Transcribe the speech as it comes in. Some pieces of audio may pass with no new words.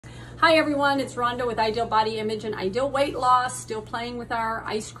Hi everyone, it's Rhonda with Ideal Body Image and Ideal Weight Loss, still playing with our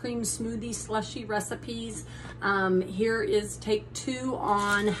ice cream smoothie slushy recipes. Here is take 2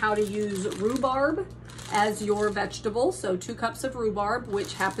 on how to use rhubarb as your vegetable. So 2 cups of rhubarb,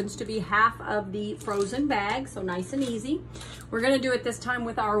 which happens to be half of the frozen bag, so nice and easy. We're gonna do it this time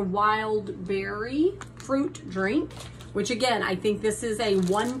with our Wilberry fruit drink, which again, I think this is a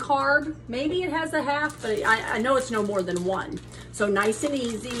 1 carb. Maybe it has a half, but I know it's no more than 1. So nice and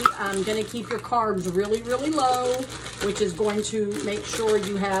easy. I'm gonna keep your carbs really, really low, which is going to make sure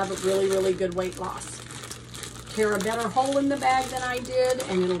you have really, really good weight loss. Tear a better hole in the bag than I did,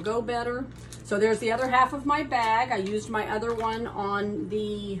 and it'll go better. So there's the other half of my bag. I used my other one on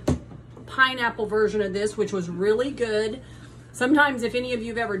the pineapple version of this, which was really good. Sometimes if any of you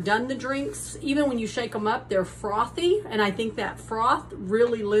have ever done the drinks, even when you shake them up, they're frothy. And I think that froth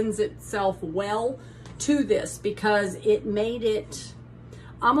really lends itself well to this because it made it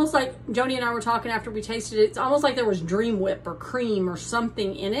almost like, Joni and I were talking after we tasted it, it's almost like there was Dream Whip or cream or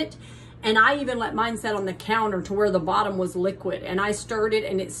something in it. And I even let mine set on the counter to where the bottom was liquid, and I stirred it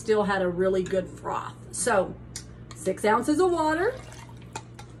and it still had a really good froth. So 6 ounces of water.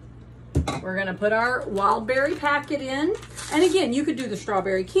 We're gonna put our Wilberry packet in. And again, you could do the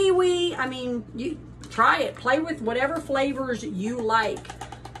strawberry kiwi. I mean, you try it, play with whatever flavors you like.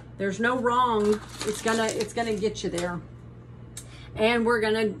 There's no wrong. It's gonna get you there. And we're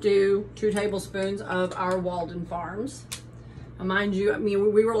gonna do 2 tablespoons of our Walden Farms. Mind you, I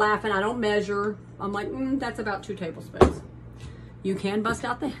mean, we were laughing. I don't measure. I'm like, that's about 2 tablespoons. You can bust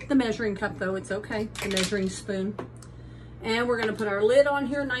out the measuring cup though. It's okay, the measuring spoon. And we're gonna put our lid on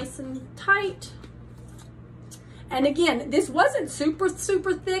here nice and tight. And again, this wasn't super,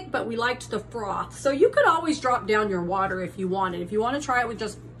 super thick, but we liked the froth. So you could always drop down your water if you wanted. If you want to try it with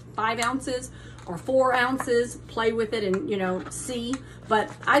just 5 ounces or 4 ounces, play with it and, you know, see.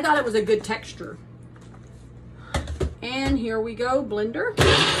 But I thought it was a good texture. And here we go, blender.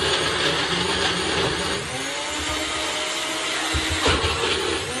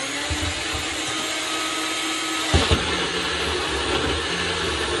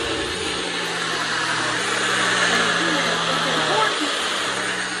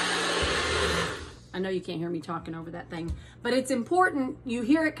 I know you can't hear me talking over that thing, but it's important you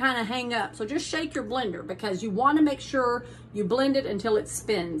hear it kind of hang up. So just shake your blender because you want to make sure you blend it until it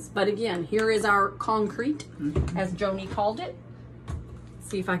spins. But again, here is our concrete, as Joni called it.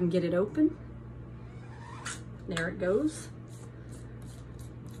 See if I can get it open. There it goes.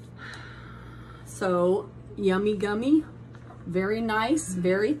 So yummy gummy, very nice,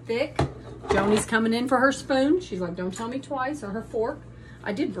 very thick. Joni's coming in for her spoon. She's like, don't tell me twice, or her fork.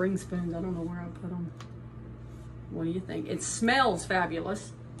 I did bring spoons. I don't know where I put them. What do you think? It smells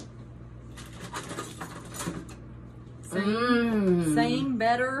fabulous. Same,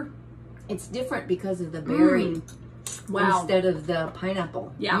 better. It's different because of the berry instead of the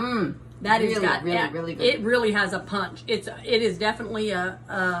pineapple. Yeah, that is really good. It really has a punch. It is definitely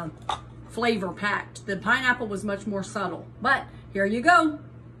a flavor packed. The pineapple was much more subtle, but here you go.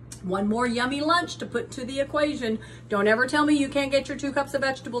 1 more yummy lunch to put to the equation. Don't ever tell me you can't get your 2 cups of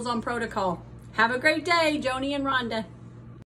vegetables on protocol. Have a great day, Joni and Rhonda.